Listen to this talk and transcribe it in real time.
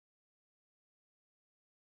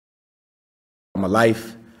My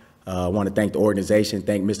life. I want to thank the organization,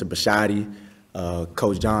 thank Mr. Bisciotti,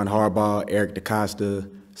 Coach John Harbaugh, Eric DeCosta,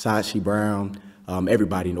 Sashi Brown,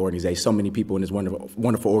 everybody in the organization. So many people in this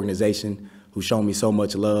wonderful organization who shown me so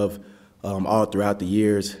much love all throughout the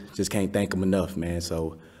years. Just can't thank them enough, man.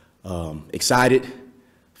 So excited,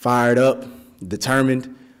 fired up,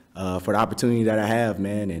 determined for the opportunity that I have,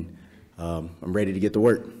 man, and I'm ready to get to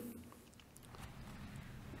work.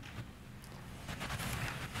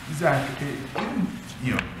 Zach,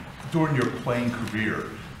 during your playing career,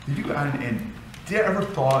 did you ever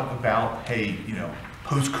thought about, hey,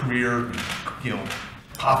 post-career,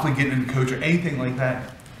 possibly getting into coach or anything like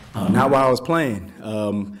that? Not while I was playing.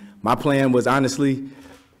 My plan was honestly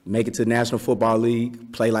make it to the National Football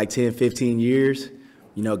League, play like 10, 15 years,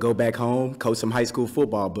 go back home, coach some high school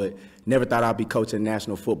football, but never thought I'd be coaching the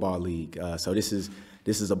National Football League. So this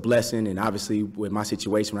is a blessing, and obviously with my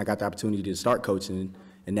situation, when I got the opportunity to start coaching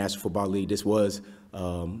in the National Football League, this was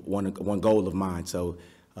one goal of mine. So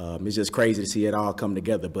it's just crazy to see it all come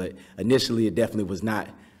together. But initially, it definitely was not.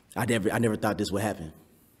 I never thought this would happen.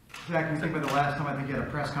 Zach, when you think about the last time I think you had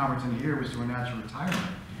a press conference in the year was to announce your retirement.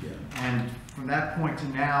 Yeah. And from that point to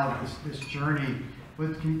now, this journey,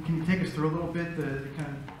 can you take us through a little bit, the kind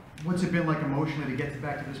of, what's it been like emotionally to get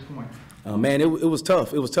back to this point? Man, it was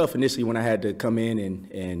tough. It was tough initially when I had to come in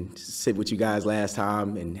and sit with you guys last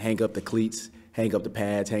time and hang up the cleats, hang up the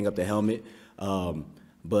pads, hang up the helmet.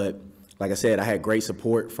 But like I said, I had great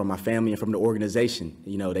support from my family and from the organization.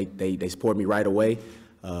 They supported me right away.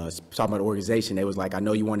 Talking about the organization, they was like, I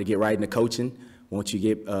know you want to get right into coaching. Once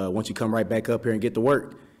you come right back up here and get to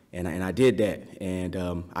work. And I did that. And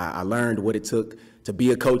I learned what it took to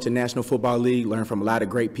be a coach in National Football League, learned from a lot of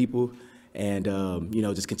great people, and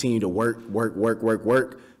just continue to work.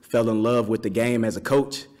 Fell in love with the game as a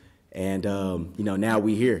coach, and now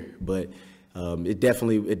we here. But it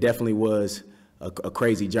definitely was a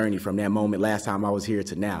crazy journey from that moment last time I was here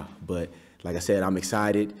to now. But like I said, I'm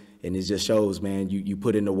excited, and it just shows, man, you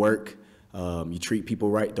put in the work, you treat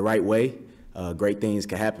people the right way, great things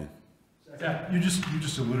can happen. Yeah, you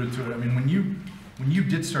just alluded to it. I mean, when you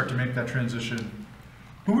did start to make that transition,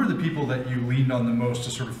 who were the people that you leaned on the most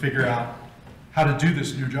to sort of figure out how to do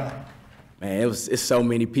this new job? Man, it's so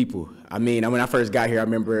many people. I mean, when I first got here, I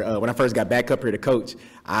remember when I first got back up here to coach,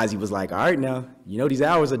 Ozzie was like, all right now, these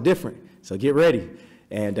hours are different, so get ready.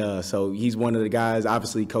 And so he's one of the guys,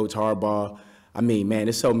 obviously Coach Harbaugh. I mean, man,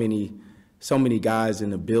 there's so many guys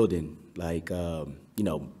in the building, like,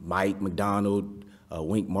 Mike McDonald,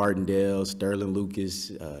 Wink Martindale, Sterling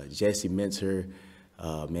Lucas, Jesse Minter.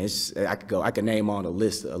 Man, I could name on a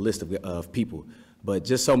list of people, but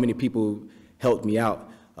just so many people helped me out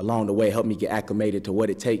along the way, helped me get acclimated to what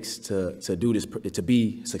it takes to do this, to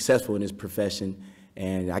be successful in this profession.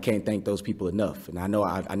 And I can't thank those people enough. And I know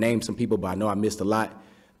I named some people, but I know I missed a lot.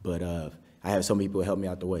 But I have so many people help me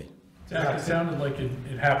out the way. Zach, it sounded like it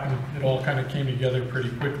happened. It all kind of came together pretty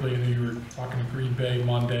quickly. And you were talking to Green Bay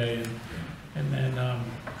Monday, and then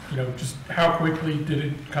just how quickly did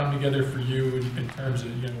it come together for you in terms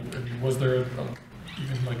of was there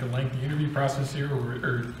even like a lengthy interview process here,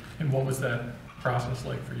 and what was that process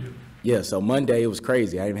like for you? Yeah, so Monday it was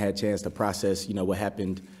crazy. I even had a chance to process what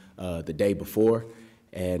happened the day before,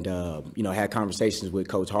 and had conversations with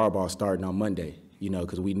Coach Harbaugh starting on Monday.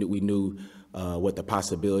 Because we knew what the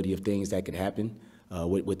possibility of things that could happen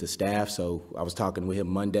with the staff. So I was talking with him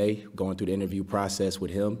Monday, going through the interview process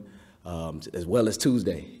with him, as well as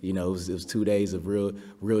Tuesday. It was 2 days of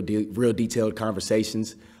real detailed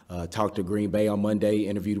conversations. Talked to Green Bay on Monday,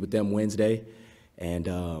 interviewed with them Wednesday, and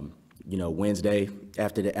Wednesday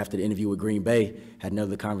after the interview with Green Bay, had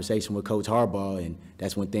another conversation with Coach Harbaugh, and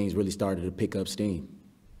that's when things really started to pick up steam.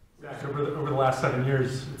 Zach, over the last 7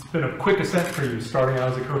 years, it's been a quick ascent for you, starting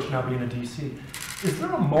out as a coach, now being a DC. Is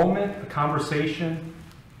there a moment, a conversation,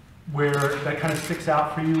 where that kind of sticks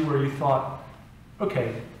out for you, where you thought,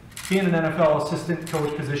 okay, being an NFL assistant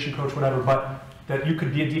coach, position coach, whatever, but that you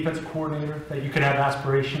could be a defensive coordinator, that you could have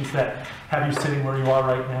aspirations that have you sitting where you are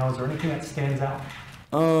right now? Is there anything that stands out?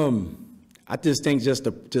 I just think just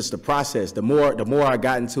the process. The more I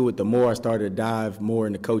got into it, the more I started to dive more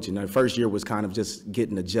into coaching. The first year was kind of just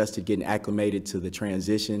getting adjusted, getting acclimated to the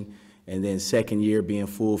transition, and then second year being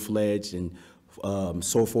full-fledged and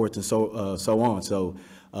so forth and so on. So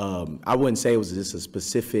I wouldn't say it was just a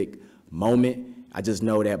specific moment. I just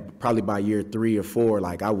know that probably by year 3 or 4,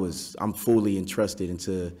 like I'm fully entrusted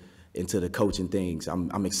into the coaching things.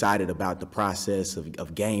 I'm excited about the process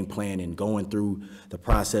of game planning, going through the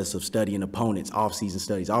process of studying opponents, off-season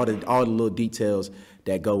studies, all the little details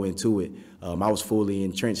that go into it. I was fully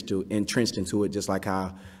entrenched into it, just like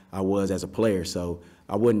how I was as a player. So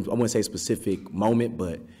I wouldn't say a specific moment,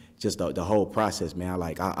 but just the whole process, man.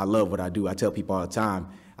 I love what I do. I tell people all the time,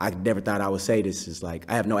 I never thought I would say this. It's like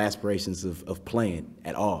I have no aspirations of playing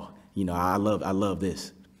at all. You know, I love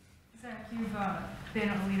this. Zach, you've been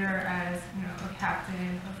a leader as, you know, a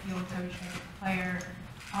captain, a field coach, and a player.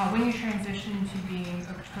 When you transitioned to being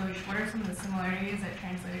a coach, what are some of the similarities that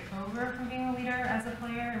translated over from being a leader as a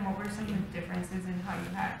player, and what were some of the differences in how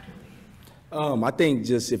you had to lead? I think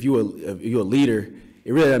just if you're a leader,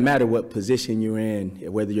 it really doesn't matter what position you're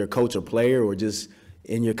in, whether you're a coach or player or just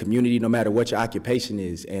in your community, no matter what your occupation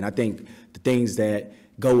is. And I think the things that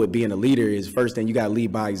go with being a leader is, first thing, you got to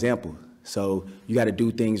lead by example. So you got to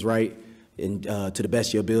do things right and to the best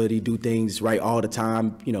of your ability, do things right all the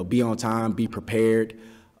time, you know, be on time, be prepared.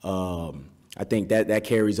 I think that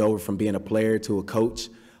carries over from being a player to a coach.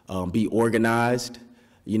 Be organized,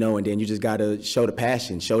 you know, and then you just got to show the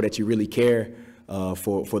passion, show that you really care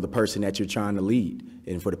for the person that you're trying to lead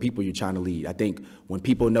and for the people you're trying to lead. I think when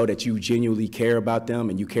people know that you genuinely care about them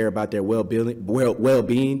and you care about their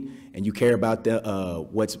well-being and you care about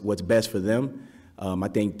what's best for them, I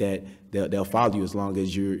think that they'll follow you as long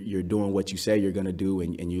as you're doing what you say you're going to do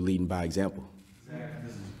and you're leading by example. Zach,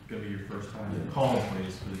 this is going to be your first time calling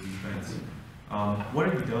plays for the defense. What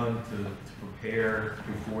have you done to prepare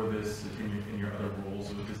before this in your other roles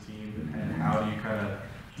with this team, and how do you kind of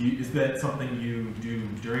is that something you do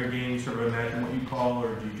during a game, you sort of imagine what you call,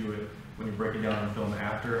 or do you do it when you're breaking down the film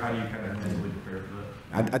after? How do you kind of mentally prepare for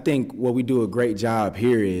that? I think what we do a great job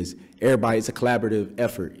here is it's a collaborative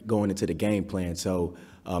effort going into the game plan. So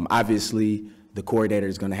obviously the coordinator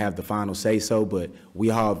is going to have the final say so, but we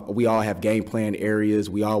all have game plan areas.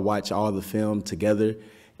 We all watch all the film together,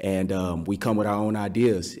 and we come with our own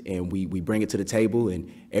ideas, and we bring it to the table,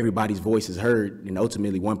 and everybody's voice is heard, and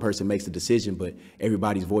ultimately one person makes the decision, but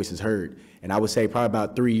everybody's voice is heard. And I would say probably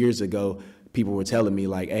about 3 years ago, people were telling me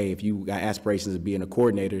like, hey, if you got aspirations of being a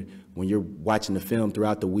coordinator, when you're watching the film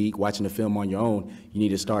throughout the week, watching the film on your own, you need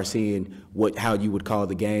to start seeing how you would call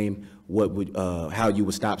the game, how you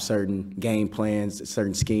would stop certain game plans,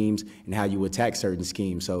 certain schemes, and how you would attack certain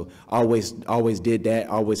schemes. So always did that,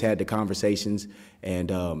 always had the conversations. And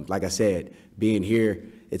like I said, being here,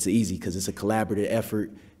 it's easy because it's a collaborative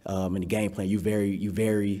effort in the game plan. You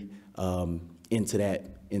very into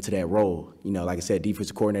that role. You know, like I said,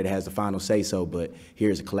 defensive coordinator has the final say so, but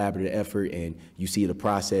here's a collaborative effort, and you see the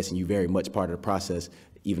process, and you're very much part of the process,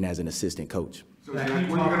 even as an assistant coach. So Zach, where are you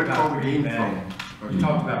going to call the game from? You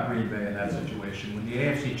talked about Green Bay in that situation. When the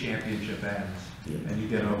AFC Championship ends and you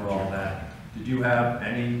get over all that, did you have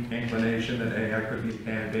any inclination that, hey, I could be a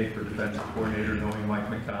candidate for defensive coordinator knowing Mike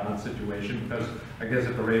McDonald's situation? Because I guess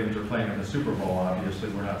if the Ravens are playing in the Super Bowl, obviously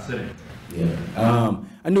we're not sitting. Yeah,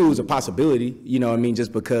 I knew it was a possibility, you know what I mean,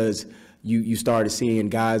 just because you started seeing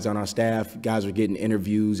guys on our staff, guys were getting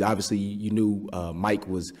interviews. Obviously, you knew Mike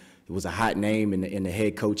was a hot name in the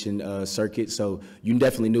head coaching circuit, so you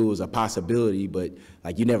definitely knew it was a possibility, but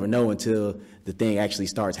like you never know until the thing actually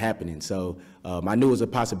starts happening. So I knew it was a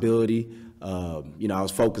possibility. You know, I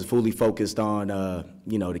was fully focused on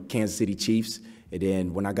the Kansas City Chiefs, and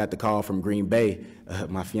then when I got the call from Green Bay,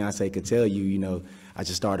 my fiance could tell you, you know, I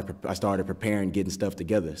started preparing, getting stuff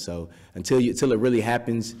together. So until it really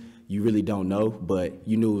happens, you really don't know, but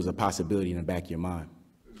you knew it was a possibility in the back of your mind.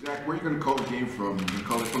 Zach, where are you going to call the game from? Are you going to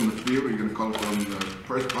call it from the field, or are you going to call it from the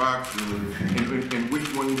press box? And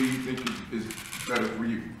which one do you think is better for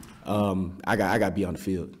you? I got to be on the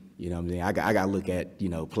field. You know what I mean? I got to look at, you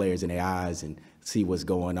know, players in their eyes and see what's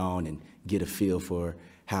going on and get a feel for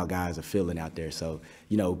how guys are feeling out there. So,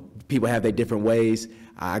 you know, people have their different ways.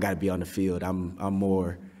 I got to be on the field. I'm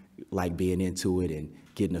more like being into it and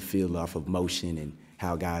getting a feel off of motion and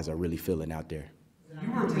how guys are really feeling out there.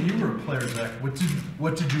 You were a player, Zach.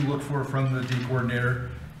 What did you look for from the D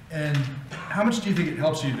coordinator? And how much do you think it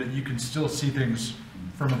helps you that you can still see things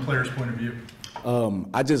from a player's point of view?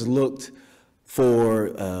 I just looked for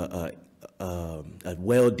a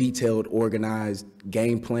well-detailed, organized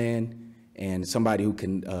game plan, and somebody who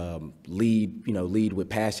can lead with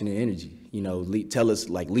passion and energy. You know, tell us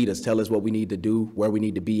what we need to do, where we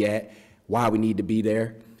need to be at, why we need to be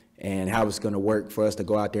there, and how it's going to work for us to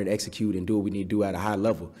go out there and execute and do what we need to do at a high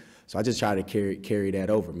level. So I just try to carry that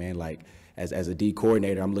over, man. Like as a D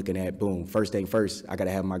coordinator, I'm looking at, boom, first thing first, I got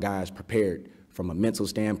to have my guys prepared from a mental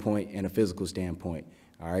standpoint and a physical standpoint.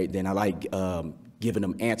 All right, then I like giving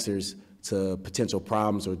them answers to potential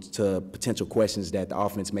problems or to potential questions that the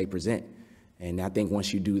offense may present. And I think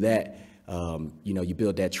once you do that, you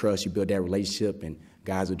build that trust, you build that relationship, and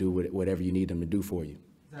guys will do whatever you need them to do for you.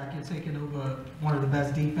 Zach, you're taking over one of the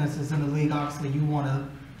best defenses in the league. Obviously, you want to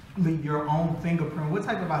leave your own fingerprint. What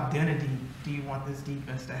type of identity do you want this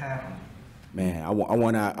defense to have? Man, I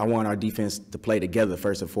want our defense to play together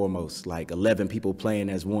first and foremost, like 11 people playing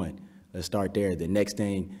as one. Let's start there. The next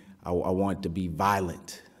thing, I want it to be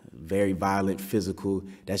violent, very violent, physical.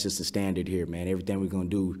 That's just the standard here, man. Everything we're going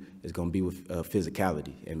to do is going to be with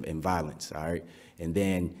physicality and violence, all right? And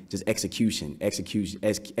then just executing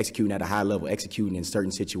at a high level, executing in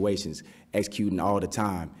certain situations, executing all the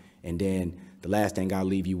time. And then the last thing I'll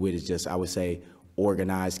leave you with is just, I would say,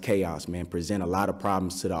 organized chaos, man. Present a lot of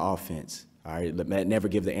problems to the offense. All right, never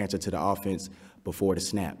give the answer to the offense before the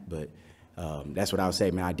snap. But that's what I would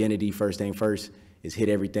say, man. Identity, first thing first, is hit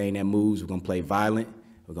everything that moves. We're going to play violent.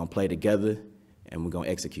 We're going to play together, and we're going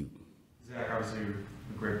to execute. Zach, obviously, you're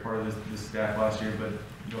a great part of this staff last year, but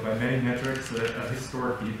by many metrics, a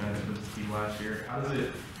historic defense for this team last year. How does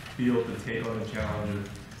it feel to take on the challenge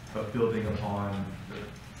of building upon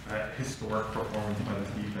that historic performance by this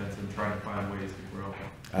defense and trying to find ways to grow?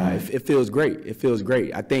 It feels great. It feels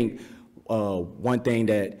great. I think one thing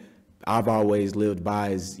that I've always lived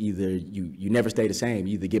by is either you never stay the same.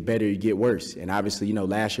 You either get better or you get worse. And obviously,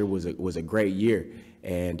 last year was a great year.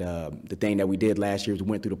 And the thing that we did last year was we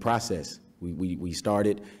went through the process. We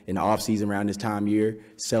started in the offseason around this time of year,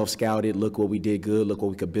 self-scouted, look what we did good, look what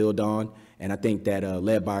we could build on. And I think that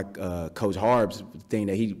led by Coach Harb's, the thing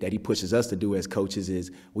that he pushes us to do as coaches is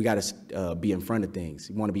we got to be in front of things.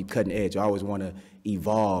 You want to be cutting edge. You always want to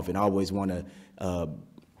evolve and always want to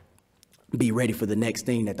be ready for the next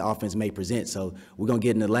thing that the offense may present. So we're going to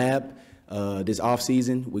get in the lab this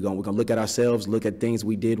offseason. We're going to look at ourselves, look at things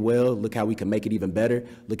we did well, look how we can make it even better,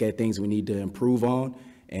 look at things we need to improve on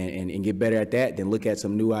and get better at that, then look at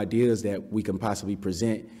some new ideas that we can possibly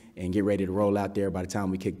present and get ready to roll out there by the time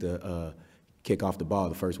we kick off the ball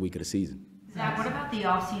the first week of the season. Zach, what about the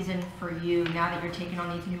offseason for you now that you're taking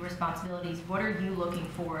on these new responsibilities? What are you looking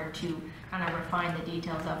forward to kind of refine the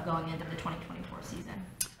details of going into the 2024 season?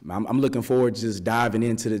 I'm looking forward to just diving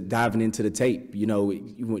into the tape.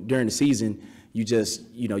 During the season,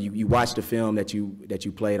 you watch the film that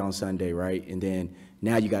you played on Sunday, right? And then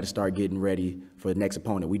now you got to start getting ready for the next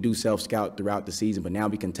opponent. We do self-scout throughout the season, but now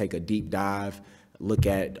we can take a deep dive, look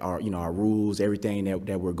at our rules, everything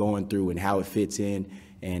that we're going through and how it fits in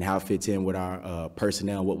and how it fits in with our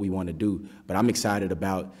personnel, what we want to do. But I'm excited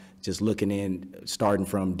about just looking in, starting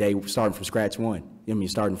from scratch one.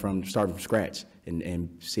 Starting from scratch and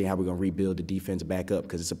seeing how we're going to rebuild the defense back up,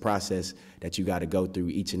 because it's a process that you got to go through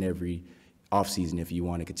each and every offseason if you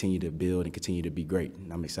want to continue to build and continue to be great.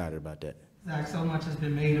 And I'm excited about that. Zach, so much has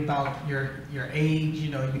been made about your age,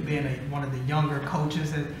 you being one of the younger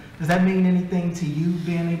coaches. Does that mean anything to you,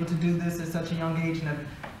 being able to do this at such a young age? And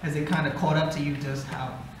has it kind of caught up to you just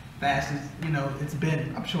how fast it's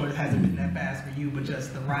been? I'm sure it hasn't been that fast for you, but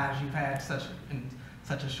just the rise you've had in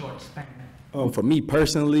such a short span. For me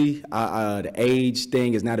personally, the age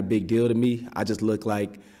thing is not a big deal to me. I just look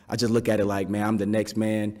at it like, man, I'm the next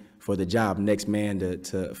man for the job, next man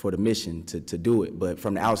for the mission to do it. But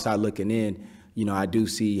from the outside looking in, I do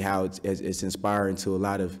see how it's inspiring to a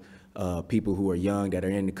lot of people who are young that are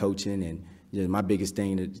into coaching. And my biggest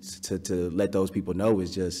thing to let those people know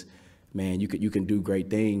is just, man, you can do great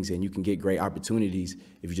things and you can get great opportunities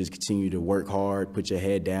if you just continue to work hard, put your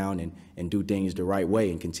head down, and do things the right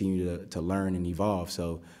way and continue to learn and evolve.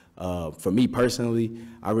 So for me personally,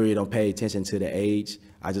 I really don't pay attention to the age.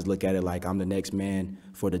 I just look at it like I'm the next man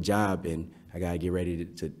for the job, and I gotta get ready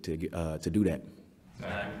to do that.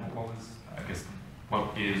 Zach,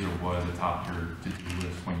 what is or was atop your to-do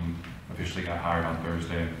list when you officially got hired on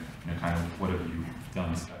Thursday? Kind of what have you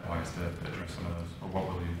done stepwise to address some of those, or what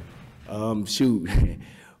will you?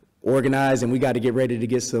 Organized, and we got to get ready to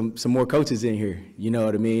get some more coaches in here. You know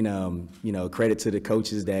what I mean? Credit to the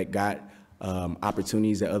coaches that got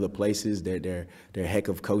opportunities at other places. They're heck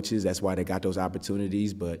of coaches. That's why they got those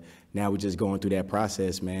opportunities. But now we're just going through that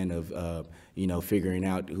process, man, of figuring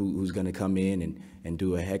out who's going to come in and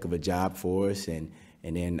do a heck of a job for us, and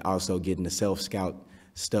then also getting the self-scout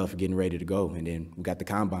stuff, getting ready to go. And then we got the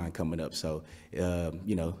combine coming up. So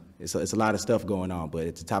it's a lot of stuff going on. But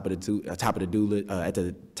at the top of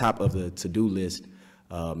the to-do list,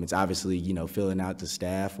 it's obviously filling out the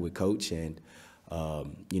staff with coach and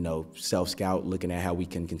self-scout, looking at how we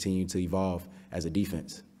can continue to evolve as a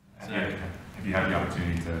defense. Have you had the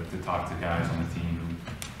opportunity to talk to guys on the team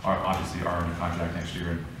who obviously are under contract next year,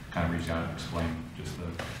 and kind of reach out and explain just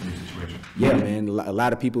the new situation? Yeah, man, a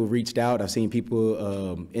lot of people reached out. I've seen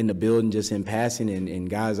people in the building just in passing, and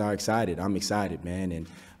guys are excited. I'm excited, man,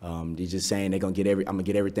 and they're just saying I'm gonna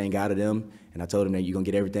get everything out of them, and I told them that you're gonna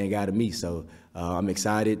get everything out of me. So I'm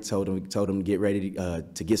excited. Told them to get ready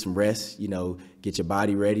to get some rest. You know, get your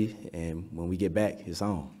body ready, and when we get back, it's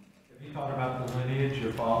on. Have you thought about the lineage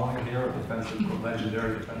you're following here of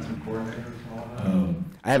legendary defensive coordinators and all that?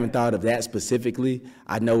 I haven't thought of that specifically.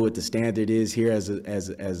 I know what the standard is here as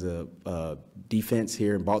a defense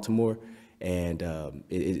here in Baltimore, and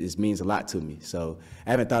it means a lot to me. So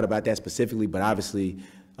I haven't thought about that specifically, but obviously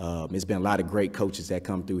it's been a lot of great coaches that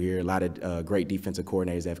come through here, a lot of great defensive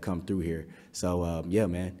coordinators that have come through here. So yeah,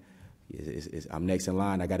 man, I'm next in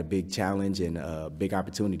line. I got a big challenge and a big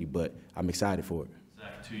opportunity, but I'm excited for it.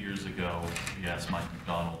 Zach, 2 years ago, he asked Mike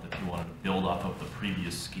McDonald if he wanted to build off of the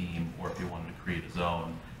previous scheme or if he wanted to create his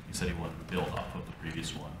own. He said he wanted to build off of the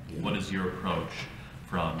previous one. Yeah. What is your approach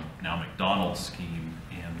from now McDonald's scheme,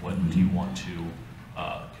 and what do you want to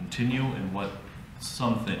continue, and what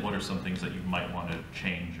are some things that you might want to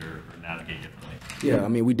change or navigate differently? Yeah, I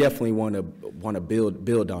mean, we definitely want to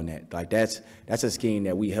build on that. Like that's a scheme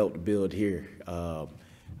that we helped build here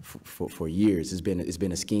for years. It's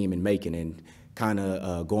been a scheme in making, and kind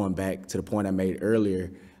of going back to the point I made earlier,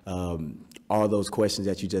 all those questions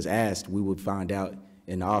that you just asked, we would find out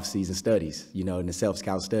in the off-season studies, you know, in the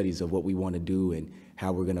self-scout studies of what we want to do and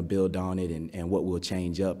how we're going to build on it, and what we'll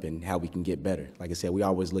change up and how we can get better. Like I said, we're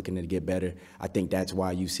always looking to get better. I think that's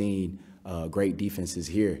why you've seen great defenses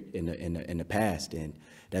here in the past, and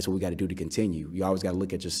that's what we got to do to continue. You always got to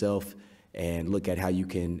look at yourself and look at how you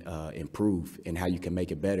can improve and how you can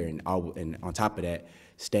make it better, and on top of that,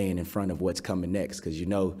 staying in front of what's coming next, because we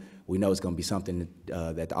know it's going to be something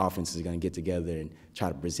that the offense is going to get together and try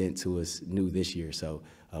to present to us new this year. So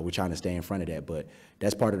we're trying to stay in front of that, but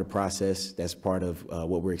that's part of the process. That's part of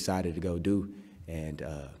what we're excited to go do, and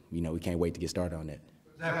you know, we can't wait to get started on that.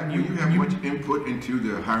 Zach, will you have much input into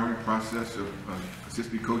the hiring process of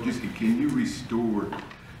assistant coaches, and can you restore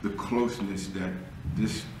the closeness that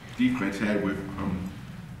this defense had with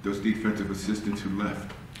those defensive assistants who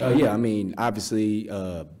left? Yeah, I mean, obviously,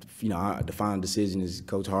 you know, the final decision is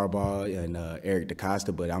Coach Harbaugh and Eric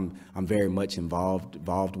DeCosta, but I'm very much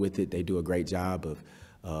involved with it. They do a great job of,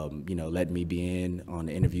 you know, letting me be in on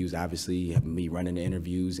the interviews. Obviously, having me running the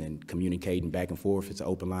interviews and communicating back and forth. It's an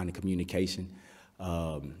open line of communication.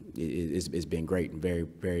 It's been great and very,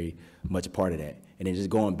 very much a part of that. And then just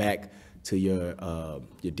going back to your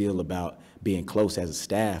deal about being close as a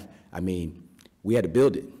staff, I mean, we had to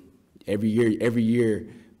build it. Every year,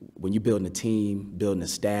 when you're building a team, building a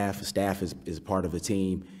staff is part of a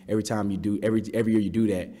team. Every year you do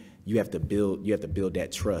that, you have to build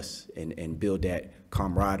that trust and build that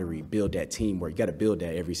camaraderie, build that teamwork. You got to build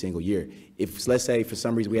that every single year. If, let's say, for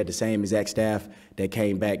some reason we had the same exact staff that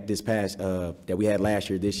came back that we had last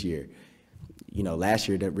year, this year, you know, last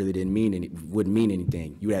year that really wouldn't mean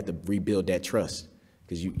anything. You would have to rebuild that trust,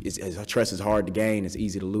 because trust is hard to gain, it's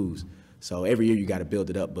easy to lose. So every year you got to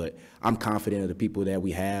build it up, but I'm confident of the people that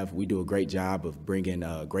we have. We do a great job of bringing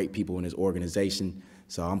great people in this organization.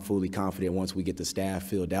 So I'm fully confident once we get the staff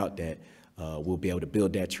filled out that we'll be able to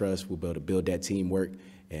build that trust, we'll be able to build that teamwork,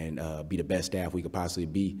 and be the best staff we could possibly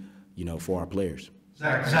be, you know, for our players.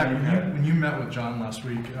 Zach, when you met with John last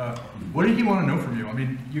week, what did he want to know from you? I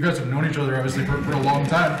mean, you guys have known each other obviously for a long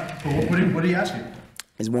time, but what did he ask you?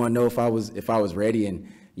 He just wanted to know if I was ready, and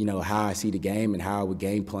you know, how I see the game and how I would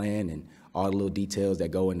game plan and all the little details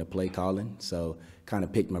that go into play calling. So kind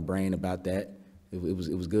of picked my brain about that. It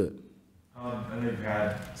was good. I know you've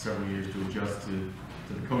had several years to adjust to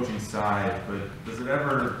the coaching side, but does it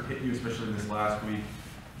ever hit you, especially in this last week?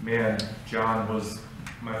 Man, John was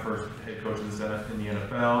my first head coach in the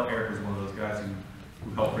NFL. Eric was one of those guys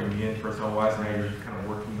who helped bring me in personnel-wise, and now you're kind of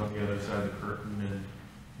working on the other side of the curtain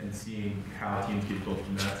and seeing how teams get built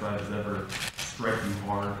from that side. Does it ever strike you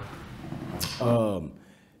hard?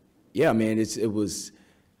 Yeah, man,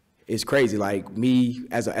 it's crazy. Like me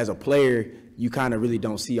as a player, you kind of really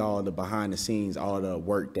don't see all the behind the scenes, all the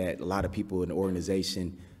work that a lot of people in the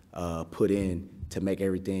organization put in to make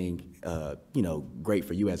everything you know, great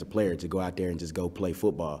for you as a player to go out there and just go play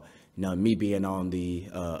football. You know, me being on the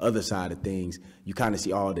other side of things, you kind of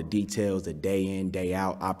see all the details, the day in, day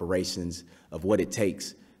out operations of what it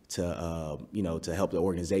takes to you know, to help the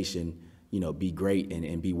organization, you know, be great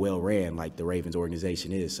and be well ran like the Ravens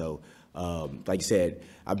organization is. So like you said,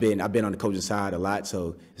 I've been on the coaching side a lot,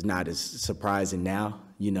 so it's not as surprising now,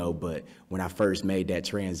 you know, but when I first made that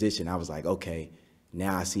transition, I was like, okay,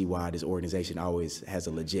 now I see why this organization always has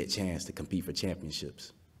a legit chance to compete for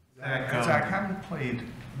championships. Zach, having played,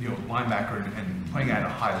 linebacker and playing at a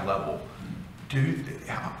high level,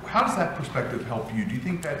 how does that perspective help you? Do you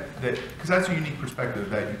think that because that's a unique perspective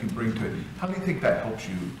that you can bring to it, how do you think that helps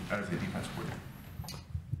you as a defense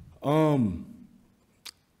coordinator?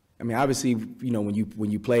 I mean, obviously,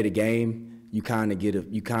 when you play the game, you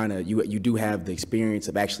do have the experience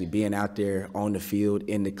of actually being out there on the field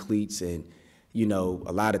in the cleats, and a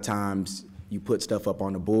lot of times you put stuff up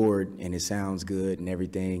on the board and it sounds good and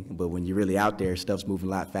everything, but when you're really out there, stuff's moving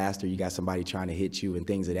a lot faster. You got somebody trying to hit you and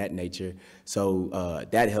things of that nature. So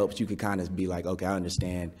that helps. You could kind of be like, okay, I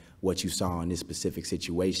understand what you saw in this specific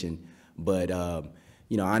situation. But,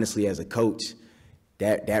 honestly, as a coach,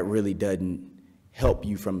 that really doesn't help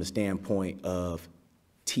you from the standpoint of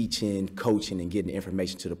teaching, coaching, and getting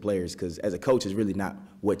information to the players, because as a coach, it's really not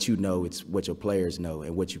what you know, it's what your players know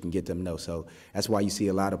and what you can get them to know. So that's why you see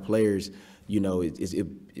a lot of players,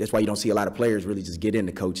 that's why you don't see a lot of players really just get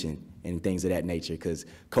into coaching and things of that nature, because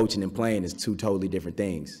coaching and playing is two totally different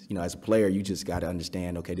things. As a player, you just got to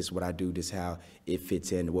understand, okay, this is what I do, this is how it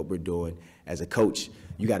fits into what we're doing. As a coach,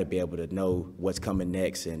 you got to be able to know what's coming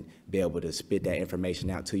next and be able to spit that information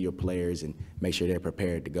out to your players and make sure they're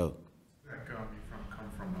prepared to go. Zach, you come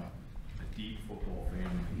from a deep football family.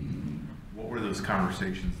 What were those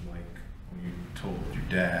conversations like when you told your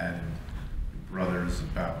dad and your brothers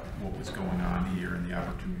about what was going on here and the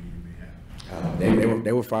opportunity you may have?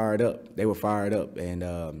 They were fired up. They were fired up, and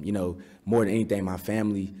more than anything, my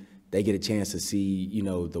family, they get a chance to see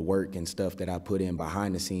the work and stuff that I put in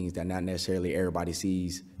behind the scenes that not necessarily everybody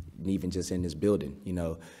sees, even just in this building.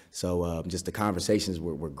 So just the conversations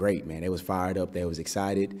were great, man. They was fired up. They was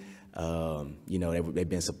excited. They've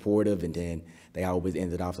been supportive, and then they always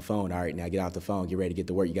ended off the phone. All right, now get off the phone, get ready to get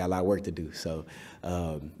to work. You got a lot of work to do. So,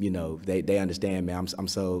 they understand, man. I'm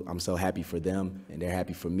so happy for them, and they're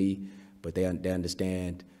happy for me. But they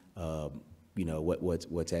understand,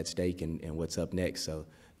 what's at stake and what's up next. So,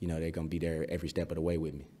 they're gonna be there every step of the way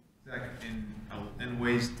with me. Zach, in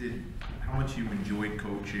ways, how much you enjoyed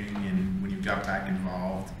coaching, and when you got back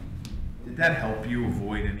involved, did that help you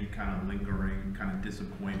avoid any kind of lingering kind of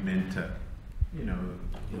disappointment to,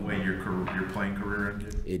 the way your playing career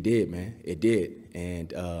ended? It did, man. It did,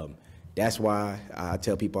 and that's why I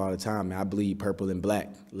tell people all the time, man, I bleed purple and black.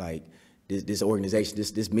 Like this organization,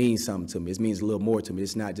 this means something to me. This means a little more to me.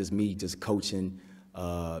 It's not just me just coaching,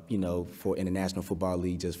 for International Football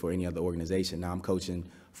League, just for any other organization. Now I'm coaching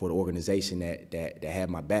for the organization that had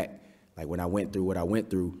my back. Like when I went through what I went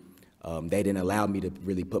through, they didn't allow me to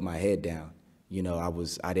really put my head down.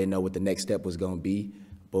 I didn't know what the next step was going to be.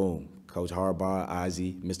 Boom, Coach Harbaugh,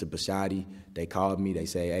 Ozzie, Mr. Bisciotti, they called me. They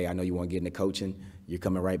say, hey, I know you want to get into coaching. You're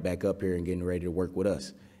coming right back up here and getting ready to work with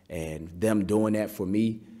us. And them doing that for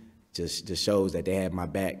me just shows that they had my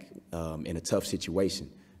back in a tough situation.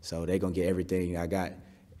 So they're going to get everything I got,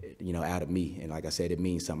 out of me. And like I said, it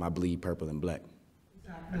means something. I bleed purple and black.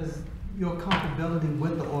 Does your comfortability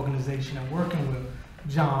with the organization and working with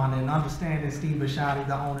John and understanding Steve Bisciotti,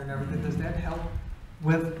 the owner, and everything, does that help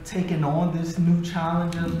with taking on this new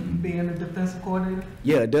challenge of being a defensive coordinator?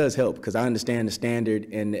 Yeah, it does help, because I understand the standard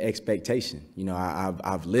and the expectation.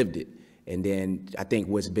 I've lived it. And then I think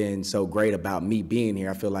what's been so great about me being here,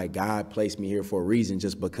 I feel like God placed me here for a reason,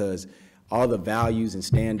 just because all the values and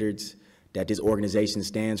standards that this organization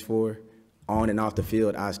stands for, on and off the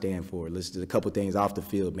field, I stand for. There's a couple things off the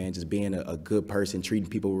field, man, just being a good person, treating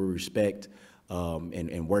people with respect,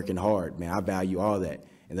 and working hard, man. I value all that.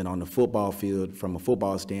 And then on the football field, from a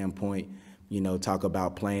football standpoint, talk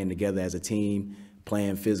about playing together as a team,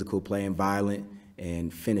 playing physical, playing violent,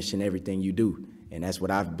 and finishing everything you do. And that's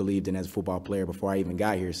what I've believed in as a football player before I even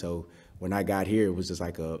got here. So when I got here, it was just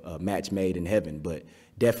like a match made in heaven, but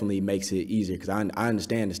definitely makes it easier, because I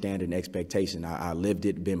understand the standard and expectation. I lived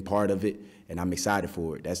it, been part of it, and I'm excited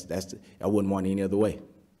for it. I wouldn't want it any other way.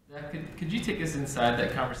 Could you take us inside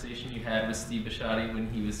that conversation you had with Steve Bisciotti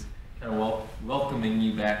when he was kind of welcoming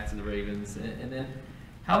you back to the Ravens? And then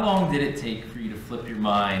how long did it take for you to flip your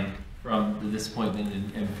mind from the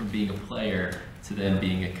disappointment and from being a player to then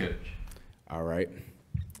being a coach? All right.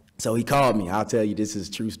 So he called me. I'll tell you, this is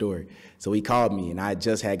a true story. So he called me, and I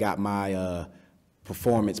just had got my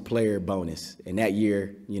performance player bonus. And that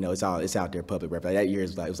year, it's out there, public record. That year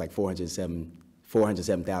it was like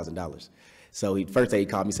 $407,000. So first day he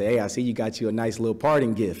called me and said, hey, I see you got you a nice little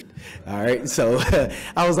parting gift. All right. So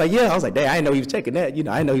I was like, yeah. I was like, dang, I didn't know he was checking that. I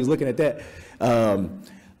didn't know he was looking at that.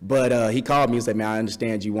 But he called me and said, man, I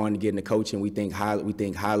understand you wanted to get into coaching. We think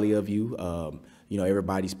highly of you.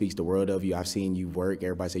 Everybody speaks the world of you. I've seen you work.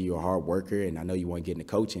 Everybody say you're a hard worker, and I know you want to get into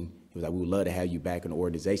coaching. He was like, we would love to have you back in the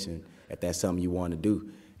organization if that's something you want to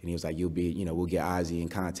do. And he was like, you'll be, you know, we'll get Ozzie in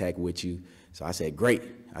contact with you. So I said, great.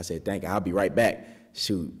 I said, thank you, I'll be right back.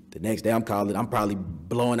 Shoot, the next day I'm calling, I'm probably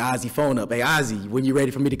blowing Ozzie's phone up. Hey, Ozzie, when you ready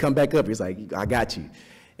for me to come back up? He's like, I got you.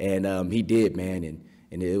 And he did, man,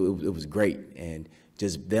 and it was great. And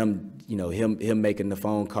just them, you know, him making the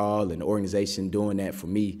phone call and the organization doing that for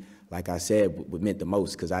me, like I said, what meant the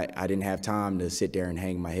most, because I didn't have time to sit there and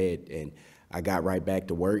hang my head. And I got right back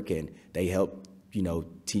to work, and they helped, you know,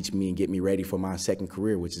 teach me and get me ready for my second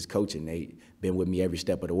career, which is coaching. They been with me every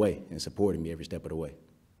step of the way and supported me every step of the way.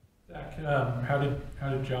 Zach, how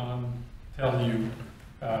did John tell you?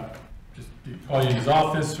 Just did he call you in his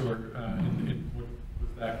office, or what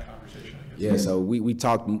was that conversation? I guess? Yeah, so we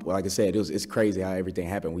talked. Like I said, it's crazy how everything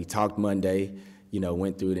happened. We talked Monday, you know,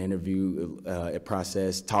 went through the interview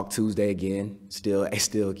process. Talked Tuesday again, still,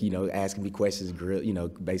 you know, asking me questions, you know,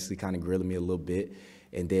 basically kind of grilling me a little bit.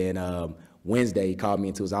 And then Wednesday, he called me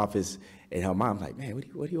into his office. And her mom's like, man,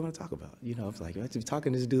 what do you want to talk about? You know, I was like, I'm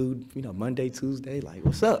talking to this dude, you know, Monday, Tuesday, like,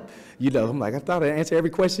 what's up? You know, I'm like, I thought I'd answer every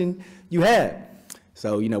question you had.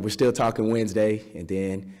 So, you know, we're still talking Wednesday. And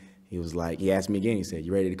then he was like, he asked me again, he said,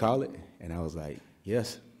 you ready to call it? And I was like,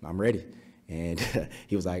 yes, I'm ready. And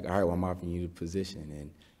he was like, all right, well, I'm offering you the position.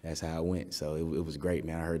 And that's how it went. So it was great,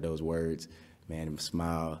 man. I heard those words, man, and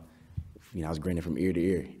smile. You know, I was grinning from ear to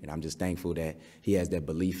ear. And I'm just thankful that he has that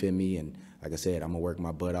belief in me. And like I said, I'm gonna work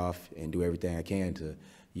my butt off and do everything I can to,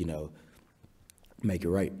 you know, make it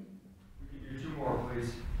right. Two more,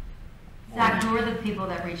 please. Zach, who were the people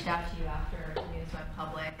that reached out to you after news went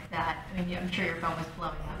public that, I mean, I'm sure your phone was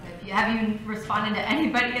blowing up. Have you responded to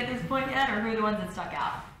anybody at this point yet, or who are the ones that stuck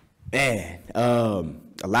out? Man,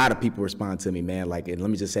 a lot of people respond to me, man. Like, and let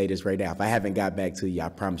me just say this right now. If I haven't got back to you, I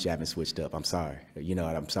promise you I haven't switched up. I'm sorry. You know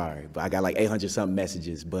what? I'm sorry. But I got like 800-something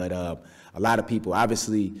messages. But a lot of people,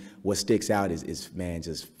 obviously, what sticks out is man,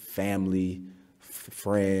 just family,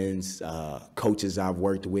 friends, coaches I've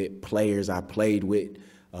worked with, players I played with,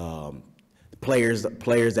 players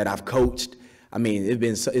that I've coached. I mean,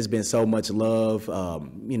 it's been so much love.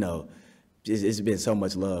 You know, it's been so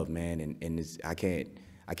much love, man. And I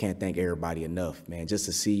can't thank everybody enough, man. Just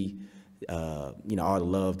to see, you know, all the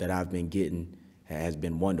love that I've been getting has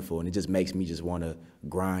been wonderful. And it just makes me just want to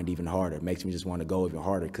grind even harder. It makes me just want to go even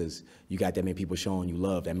harder, because you got that many people showing you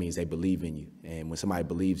love. That means they believe in you. And when somebody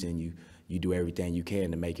believes in you, you do everything you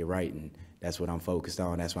can to make it right. And that's what I'm focused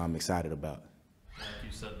on. That's what I'm excited about. Like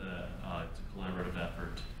you said that it's a collaborative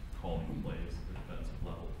effort calling plays at the defensive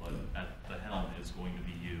level, but at the helm is going to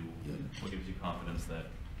be you. Yeah. What gives you confidence that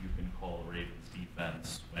you can call Ravens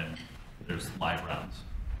defense when there's live rounds?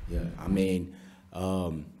 Yeah, I mean,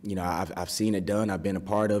 you know, I've seen it done. I've been a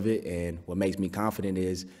part of it, and what makes me confident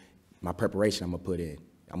is my preparation I'm gonna put in.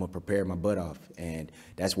 I'm gonna prepare my butt off, and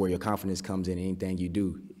that's where your confidence comes in anything you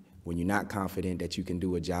do. When you're not confident that you can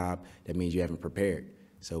do a job, that means you haven't prepared.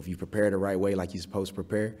 So if you prepare the right way, like you're supposed to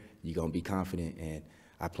prepare, you're gonna be confident, and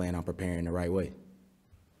I plan on preparing the right way.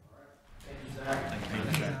 All right.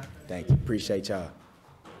 Thank you, Zach. Thank you. Appreciate y'all.